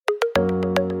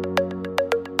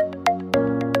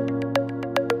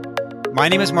My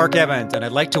name is Mark Evans, and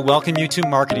I'd like to welcome you to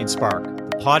Marketing Spark,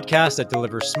 the podcast that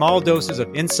delivers small doses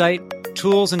of insight,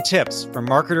 tools, and tips from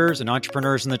marketers and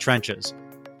entrepreneurs in the trenches.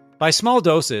 By small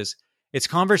doses, it's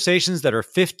conversations that are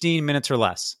 15 minutes or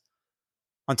less.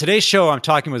 On today's show, I'm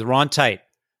talking with Ron Tite,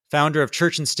 founder of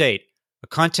Church and State, a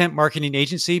content marketing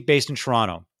agency based in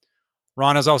Toronto.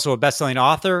 Ron is also a best-selling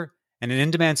author and an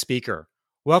in-demand speaker.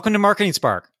 Welcome to Marketing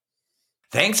Spark.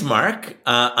 Thanks, Mark.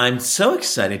 I'm so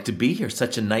excited to be here.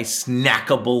 Such a nice,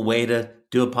 snackable way to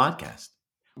do a podcast.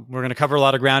 We're going to cover a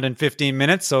lot of ground in 15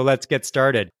 minutes, so let's get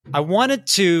started. I wanted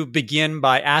to begin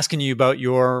by asking you about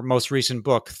your most recent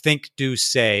book, Think, Do,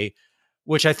 Say,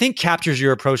 which I think captures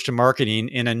your approach to marketing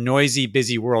in a noisy,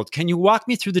 busy world. Can you walk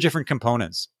me through the different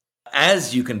components?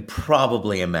 As you can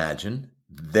probably imagine,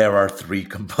 there are three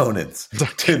components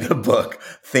to the book,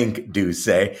 Think, Do,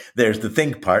 Say. There's the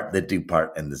think part, the do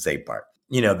part, and the say part.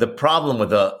 You know, the problem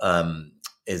with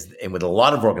with a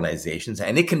lot of organizations,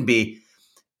 and it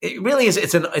really is,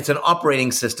 it's an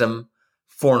operating system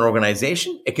for an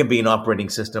organization. It can be an operating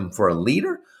system for a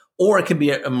leader, or it can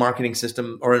be a marketing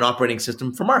system or an operating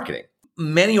system for marketing.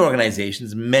 Many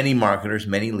organizations, many marketers,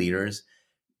 many leaders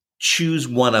choose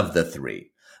one of the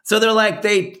three. So they're like,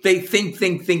 they think,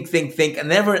 and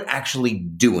never actually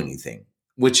do anything,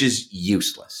 which is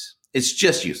useless. It's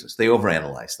just useless. They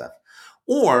overanalyze stuff.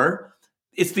 Or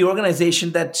it's the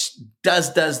organization that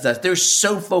does. They're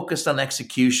so focused on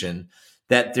execution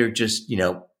that they're just,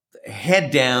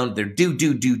 head down. They're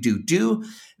do.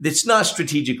 It's not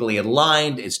strategically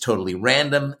aligned. It's totally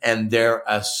random. And they're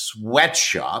a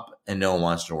sweatshop and no one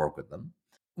wants to work with them.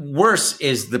 Worse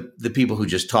is the people who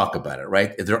just talk about it,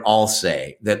 right? They're all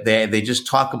say that they just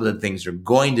talk about the things they're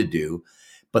going to do,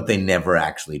 but they never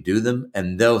actually do them.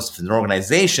 And those, if it's an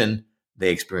organization,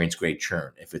 they experience great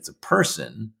churn. If it's a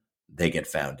person, they get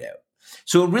found out.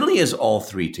 So it really is all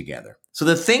three together. So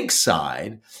the think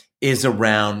side is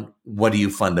around, what do you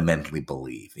fundamentally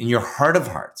believe? In your heart of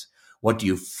hearts, what do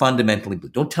you fundamentally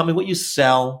believe? Don't tell me what you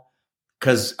sell,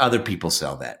 because other people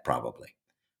sell that probably.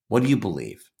 What do you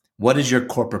believe? What is your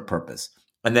corporate purpose?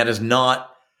 And that is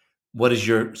not, what is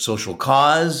your social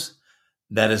cause?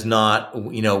 That is not,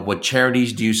 what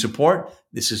charities do you support?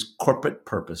 This is corporate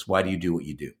purpose. Why do you do what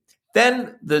you do?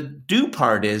 Then the do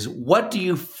part is, what do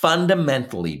you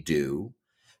fundamentally do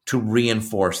to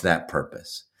reinforce that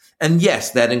purpose? And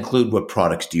yes, that include what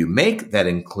products do you make? That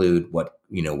include what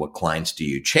clients do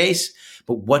you chase?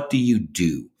 But what do you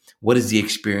do? What is the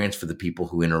experience for the people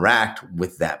who interact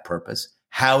with that purpose?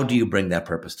 How do you bring that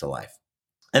purpose to life?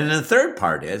 And then the third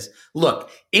part is, look,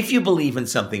 if you believe in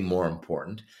something more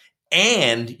important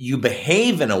and you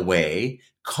behave in a way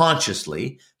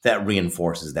consciously that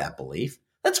reinforces that belief,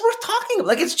 that's worth talking about.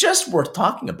 Like, it's just worth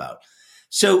talking about.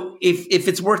 So if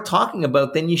it's worth talking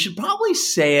about, then you should probably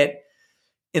say it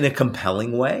in a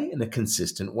compelling way, in a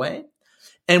consistent way.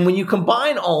 And when you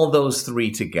combine all those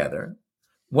three together,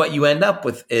 what you end up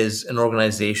with is an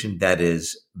organization that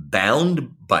is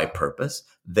bound by purpose.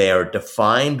 They are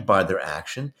defined by their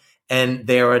action, and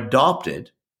they are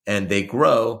adopted and they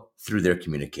grow through their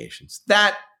communications.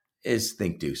 That is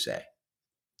Think, Do, Say.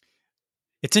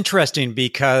 It's interesting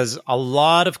because a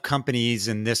lot of companies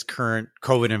in this current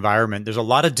COVID environment, there's a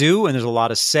lot of do and there's a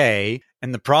lot of say.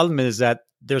 And the problem is that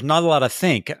there's not a lot of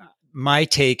think. My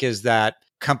take is that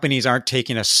companies aren't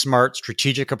taking a smart,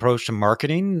 strategic approach to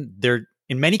marketing.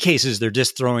 In many cases, they're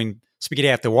just throwing spaghetti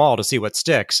at the wall to see what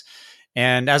sticks.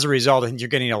 And as a result, I think you're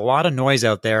getting a lot of noise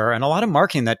out there and a lot of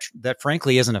marketing that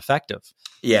frankly isn't effective.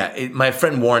 Yeah. My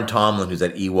friend Warren Tomlin, who's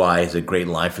at EY, has a great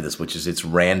line for this, which is, it's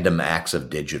random acts of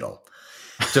digital.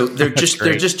 So they're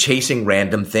just chasing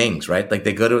random things, right? Like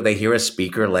they hear a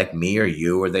speaker like me or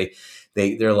you, or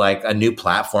they're like, a new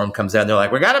platform comes out and they're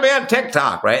like, we got to be on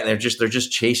TikTok, right? And they're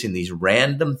just chasing these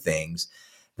random things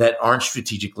that aren't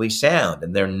strategically sound,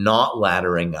 and they're not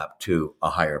laddering up to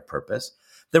a higher purpose.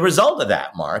 The result of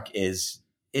that, Mark, is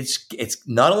it's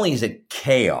not only is it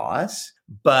chaos,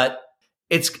 but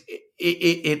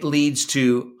it leads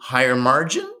to higher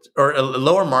margin or a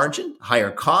lower margin,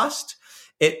 higher cost.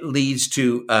 It leads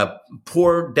to a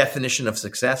poor definition of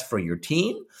success for your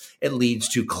team. It leads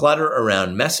to clutter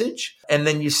around message. And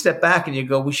then you step back and you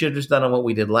go, we should have just done what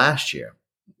we did last year.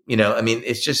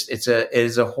 It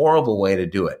is a horrible way to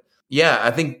do it. Yeah,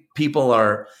 I think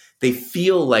people they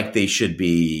feel like they should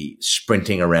be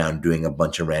sprinting around doing a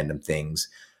bunch of random things,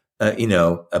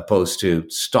 opposed to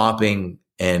stopping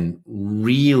and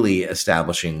really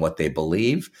establishing what they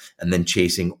believe and then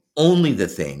chasing only the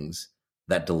things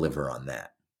that deliver on that.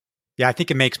 Yeah, I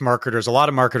think it makes a lot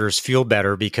of marketers feel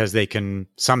better because they can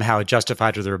somehow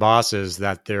justify to their bosses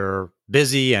that they're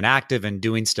busy and active and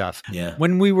doing stuff. Yeah.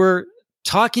 When we were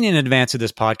talking in advance of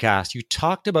this podcast, you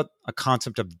talked about a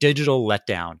concept of digital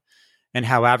letdown and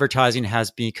how advertising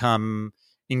has become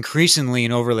increasingly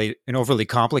and overly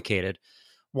complicated.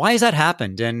 Why has that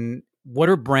happened, and what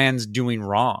are brands doing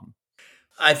wrong?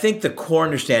 I think the core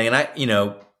understanding,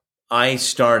 and I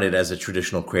started as a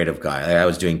traditional creative guy. I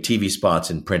was doing TV spots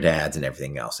and print ads and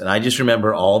everything else. And I just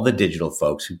remember all the digital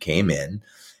folks who came in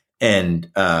and,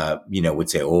 would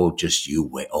say, oh, just you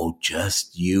wait. Oh,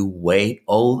 just you wait.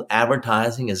 Oh,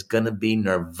 advertising is going to be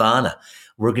nirvana.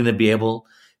 We're going to be able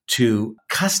to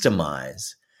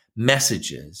customize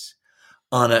messages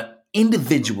on an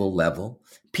individual level.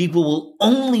 People will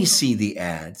only see the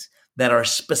ads that are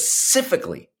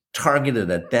specifically targeted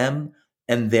at them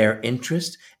and their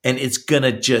interest. And it's going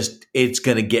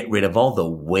to get rid of all the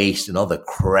waste and all the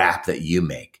crap that you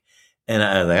make. And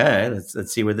I was like, all right,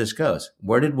 let's see where this goes.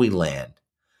 Where did we land?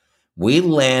 We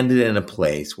landed in a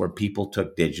place where people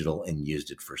took digital and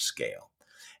used it for scale.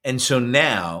 And so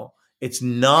now it's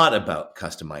not about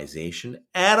customization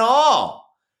at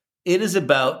all. It is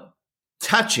about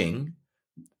touching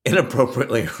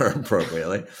inappropriately or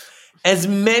appropriately as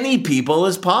many people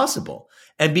as possible.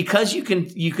 And because you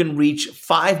can reach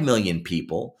 5 million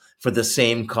people for the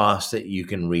same cost that you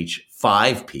can reach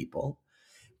 5 people,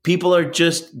 people are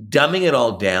just dumbing it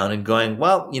all down and going,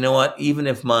 well, you know what? Even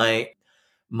if my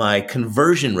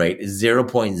conversion rate is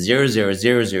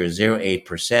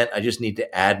 0.000008%, I just need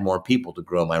to add more people to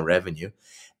grow my revenue.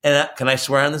 And can I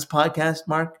swear on this podcast,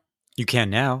 Mark? You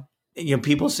can now.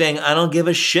 People saying, I don't give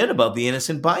a shit about the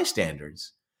innocent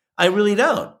bystanders. I really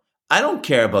don't. I don't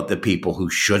care about the people who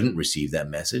shouldn't receive that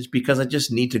message because I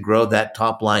just need to grow that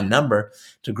top line number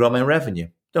to grow my revenue.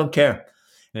 Don't care.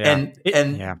 Yeah.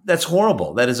 And that's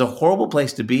horrible. That is a horrible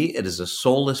place to be. It is a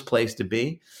soulless place to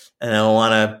be. And I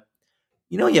want to,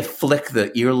 you flick the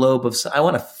earlobe I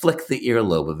want to flick the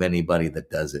earlobe of anybody that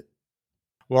does it.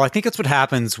 Well, I think that's what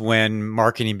happens when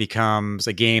marketing becomes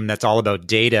a game that's all about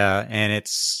data and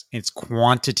it's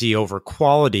quantity over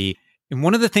quality. And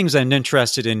one of the things I'm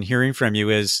interested in hearing from you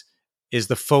is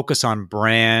the focus on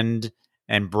brand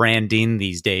and branding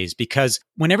these days, because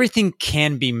when everything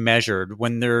can be measured,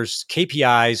 when there's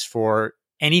KPIs for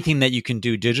anything that you can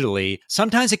do digitally,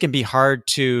 sometimes it can be hard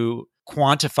to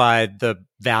quantify the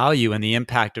value and the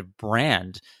impact of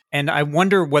brand. And I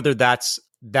wonder whether that's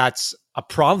a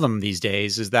problem these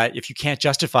days, is that if you can't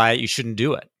justify it, you shouldn't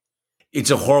do it.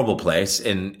 It's a horrible place,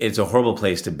 and it's a horrible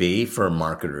place to be for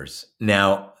marketers.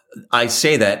 Now, I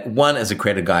say that, one, as a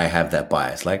creative guy, I have that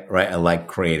bias, right? I like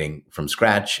creating from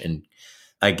scratch, and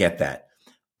I get that.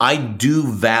 I do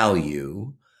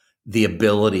value the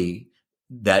ability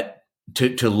that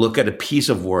to look at a piece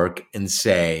of work and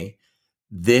say,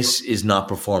 this is not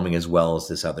performing as well as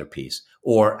this other piece,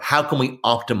 or how can we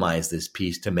optimize this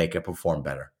piece to make it perform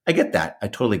better? I get that. I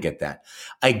totally get that.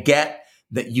 I get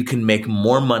that you can make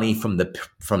more money from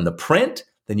the print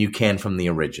than you can from the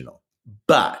original,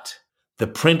 but the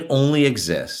print only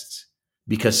exists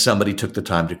because somebody took the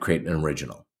time to create an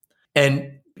original.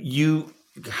 And you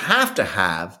have to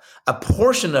have a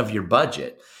portion of your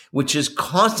budget which is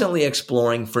constantly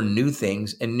exploring for new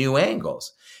things and new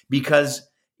angles. Because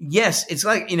yes, it's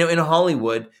like, in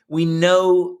Hollywood, we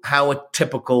know how a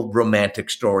typical romantic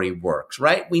story works,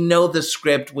 right? We know the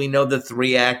script, we know the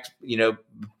 3-act,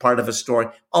 part of a story,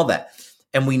 all that.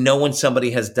 And we know when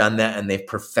somebody has done that and they've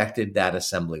perfected that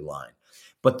assembly line.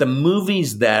 But the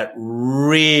movies that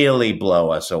really blow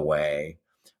us away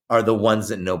are the ones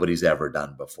that nobody's ever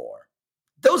done before.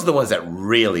 Those are the ones that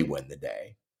really win the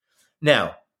day.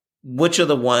 Now, which are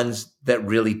the ones that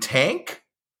really tank?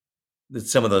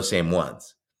 It's some of those same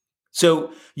ones.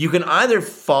 So you can either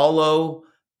follow,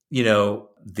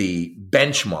 the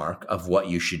benchmark of what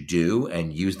you should do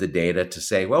and use the data to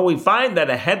say, well, we find that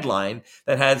a headline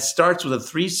that starts with a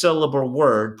 3-syllable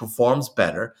word performs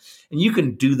better. And you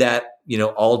can do that,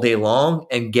 all day long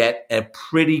and get a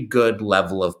pretty good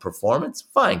level of performance.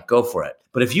 Fine, go for it.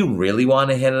 But if you really want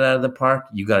to hit it out of the park,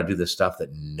 you got to do the stuff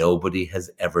that nobody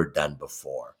has ever done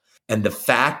before. And the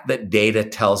fact that data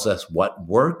tells us what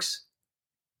works,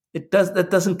 that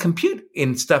doesn't compute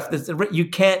in stuff that's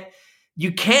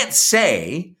you can't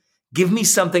say, give me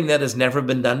something that has never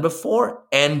been done before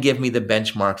and give me the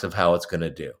benchmarks of how it's going to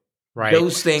do. Right.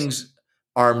 Those things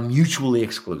are mutually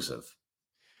exclusive.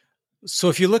 So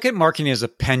if you look at marketing as a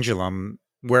pendulum,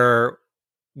 where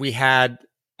we had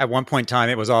at one point in time,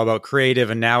 it was all about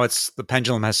creative, and now the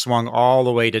pendulum has swung all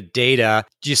the way to data.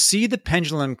 Do you see the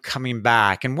pendulum coming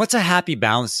back? And what's a happy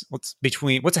balance? What's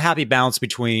a happy balance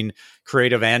between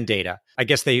creative and data? I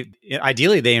guess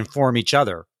ideally they inform each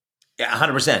other. Yeah,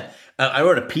 100%. I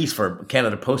wrote a piece for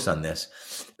Canada Post on this.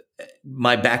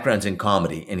 my background's in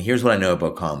comedy, and here's what I know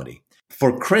about comedy.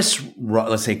 For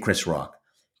let's say Chris Rock.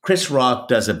 Chris Rock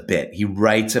does a bit. He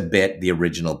writes a bit, the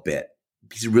original bit.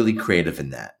 He's really creative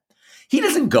in that. He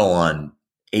doesn't go on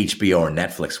HBO or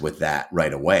Netflix with that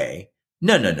right away.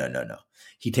 No.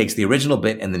 He takes the original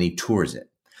bit and then he tours it.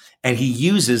 And he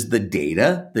uses the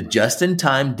data, the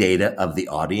just-in-time data of the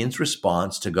audience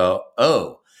response to go,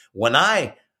 oh, when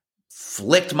I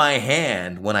flicked my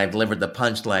hand when I delivered the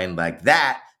punchline like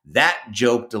that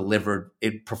joke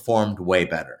it performed way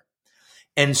better.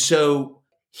 And so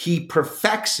he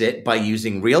perfects it by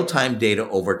using real-time data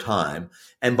over time.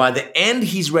 And by the end,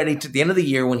 the end of the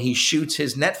year when he shoots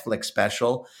his Netflix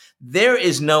special, there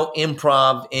is no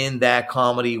improv in that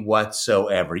comedy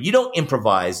whatsoever. You don't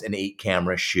improvise an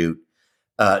 8-camera shoot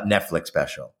Netflix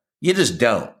special. You just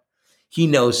don't. He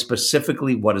knows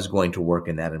specifically what is going to work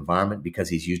in that environment because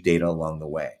he's used data along the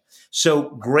way. So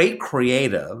great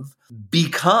creative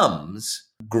becomes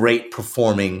great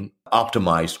performing,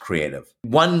 optimized creative.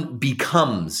 One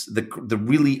becomes the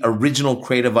really original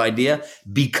creative idea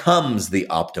becomes the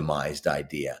optimized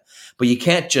idea. But you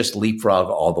can't just leapfrog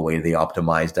all the way to the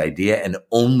optimized idea and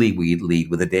only lead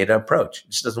with a data approach.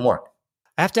 It just doesn't work.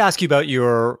 I have to ask you about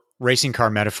your racing car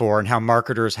metaphor and how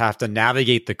marketers have to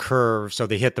navigate the curve so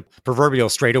they hit the proverbial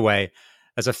straightaway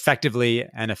as effectively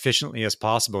and efficiently as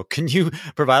possible. Can you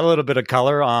provide a little bit of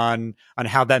color on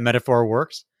how that metaphor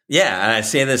works? Yeah, and I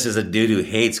say this as a dude who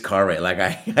hates car racing. Like I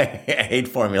hate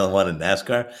Formula One and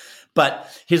NASCAR. But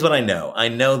here's what I know. I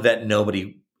know that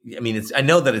I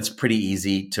know that it's pretty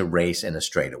easy to race in a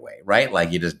straightaway, right?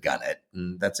 Like you just gun it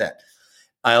and that's it.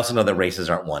 I also know that races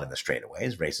aren't won in the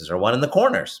straightaways. Races are won in the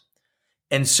corners.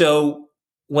 And so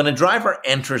when a driver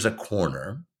enters a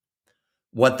corner,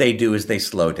 what they do is they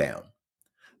slow down.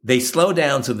 They slow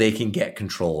down so they can get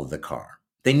control of the car.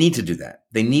 They need to do that.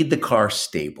 They need the car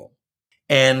stable.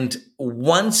 And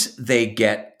once they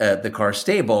get the car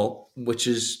stable,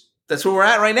 that's where we're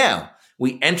at right now.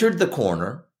 We entered the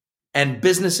corner and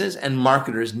businesses and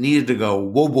marketers needed to go,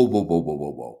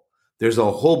 whoa. There's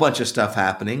a whole bunch of stuff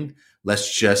happening.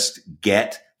 Let's just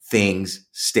get things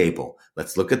stable.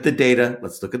 Let's look at the data.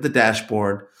 Let's look at the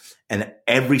dashboard. And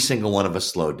every single one of us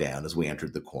slowed down as we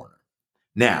entered the corner.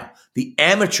 Now, the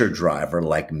amateur driver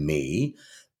like me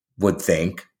would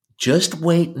think, just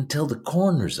wait until the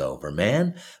corner's over,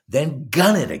 man. Then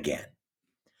gun it again.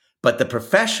 But the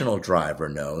professional driver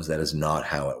knows that is not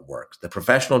how it works. The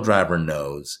professional driver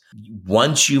knows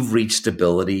once you've reached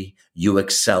stability, you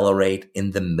accelerate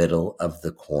in the middle of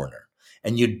the corner.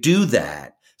 And you do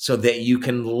that so that you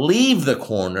can leave the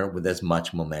corner with as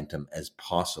much momentum as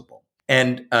possible.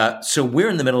 And so we're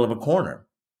in the middle of a corner.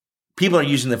 People are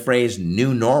using the phrase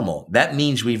new normal. That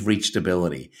means we've reached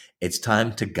stability. It's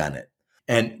time to gun it.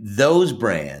 And those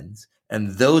brands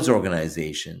and those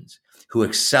organizations who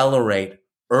accelerate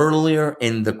earlier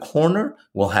in the corner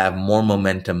will have more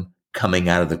momentum coming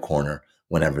out of the corner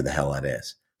whenever the hell that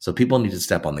is. So people need to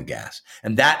step on the gas.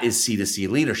 And that is C2C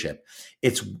leadership.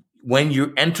 It's when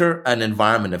you enter an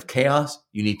environment of chaos,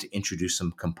 you need to introduce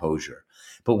some composure.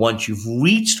 But once you've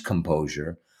reached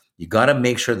composure, you got to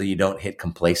make sure that you don't hit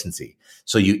complacency.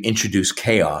 So you introduce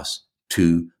chaos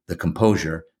to the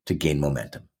composure to gain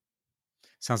momentum.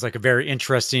 Sounds like a very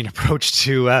interesting approach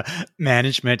to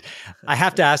management. I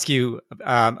have to ask you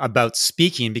about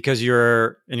speaking because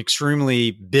you're an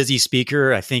extremely busy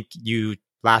speaker. I think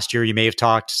last year you may have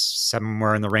talked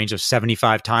somewhere in the range of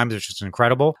 75 times, which is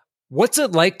incredible. What's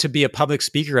it like to be a public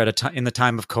speaker in the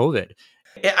time of COVID?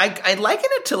 I liken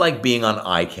it to like being on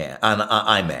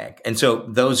IMAG. And so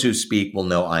those who speak will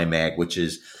know IMAG,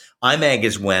 IMAG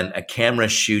is when a camera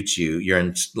shoots you.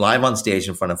 You're live on stage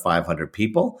in front of 500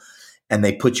 people. And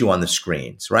they put you on the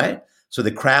screens, right? So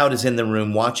the crowd is in the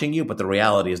room watching you, but the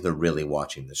reality is they're really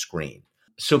watching the screen.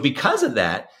 So because of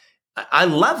that, I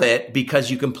love it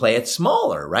because you can play it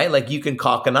smaller, right? Like you can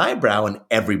cock an eyebrow and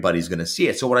everybody's going to see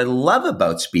it. So what I love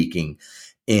about speaking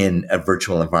in a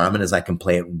virtual environment is I can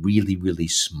play it really, really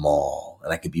small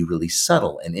and I can be really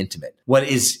subtle and intimate. What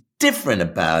is different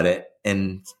about it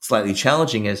and slightly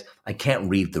challenging is I can't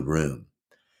read the room,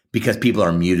 because people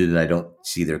are muted and I don't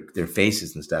see their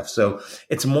faces and stuff. So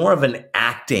it's more of an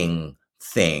acting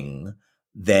thing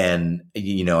than,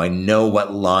 I know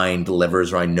what line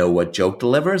delivers or I know what joke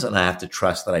delivers, and I have to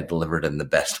trust that I delivered in the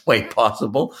best way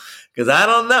possible because I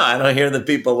don't know. I don't hear the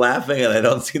people laughing and I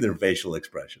don't see their facial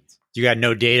expressions. You got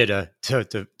no data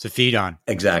to feed on.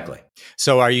 Exactly.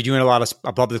 So are you doing a lot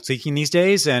of public speaking these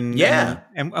days? And yeah.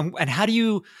 And how do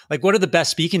you what are the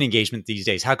best speaking engagement these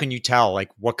days? How can you tell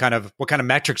what kind of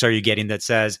metrics are you getting that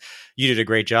says you did a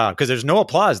great job? Because there's no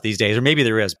applause these days, or maybe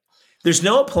there is. There's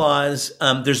no applause.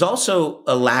 There's also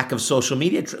a lack of social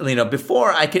media.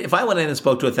 Before if I went in and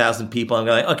spoke to 1,000 people, I'm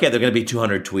going, okay, there are going to be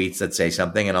 200 tweets that say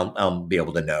something, and I'll be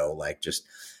able to know just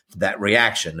that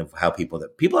reaction of how people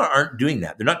aren't doing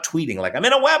that. They're not tweeting like, I'm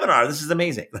in a webinar. This is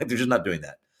amazing. They're just not doing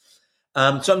that.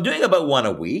 So I'm doing about one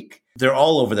a week. They're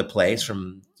all over the place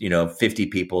from 50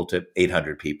 people to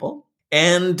 800 people.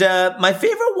 And my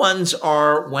favorite ones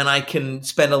are when I can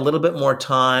spend a little bit more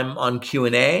time on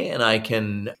Q&A and I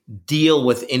can deal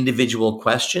with individual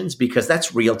questions, because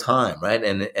that's real time, right?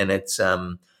 And it's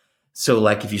so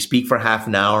like if you speak for half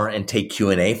an hour and take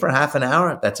Q&A for half an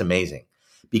hour, that's amazing,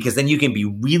 because then you can be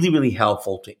really, really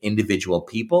helpful to individual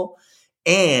people.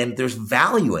 And there's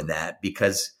value in that,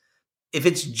 because if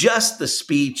it's just the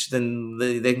speech, then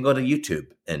they can go to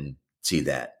YouTube and see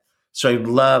that. So I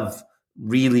love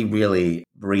really, really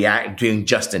doing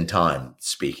just-in-time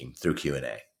speaking through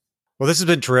Q&A. Well, this has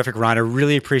been terrific, Ron. I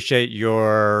really appreciate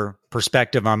your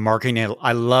perspective on marketing.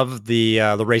 I love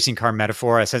the racing car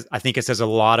metaphor. I think it says a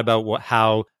lot about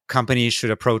how companies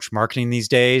should approach marketing these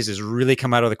days, is really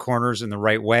come out of the corners in the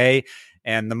right way.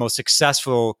 And the most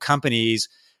successful companies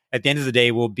at the end of the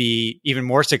day will be even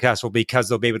more successful because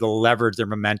they'll be able to leverage their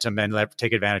momentum and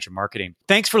take advantage of marketing.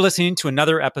 Thanks for listening to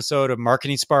another episode of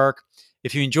Marketing Spark.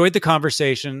 If you enjoyed the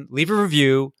conversation, leave a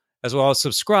review, as well as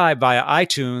subscribe via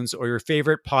iTunes or your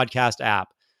favorite podcast app.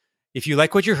 If you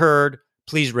like what you heard,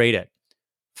 please rate it.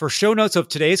 For show notes of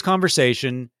today's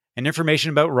conversation and information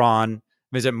about Ron,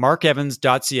 visit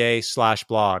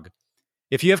markevans.ca/blog.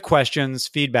 If you have questions,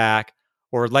 feedback,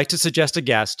 or would like to suggest a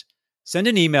guest, send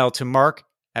an email to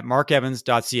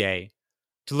mark@markevans.ca.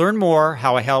 To learn more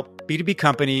how I help B2B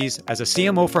companies as a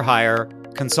CMO for hire,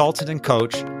 consultant, and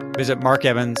coach, visit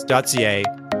markevans.ca.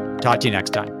 Talk to you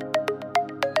next time.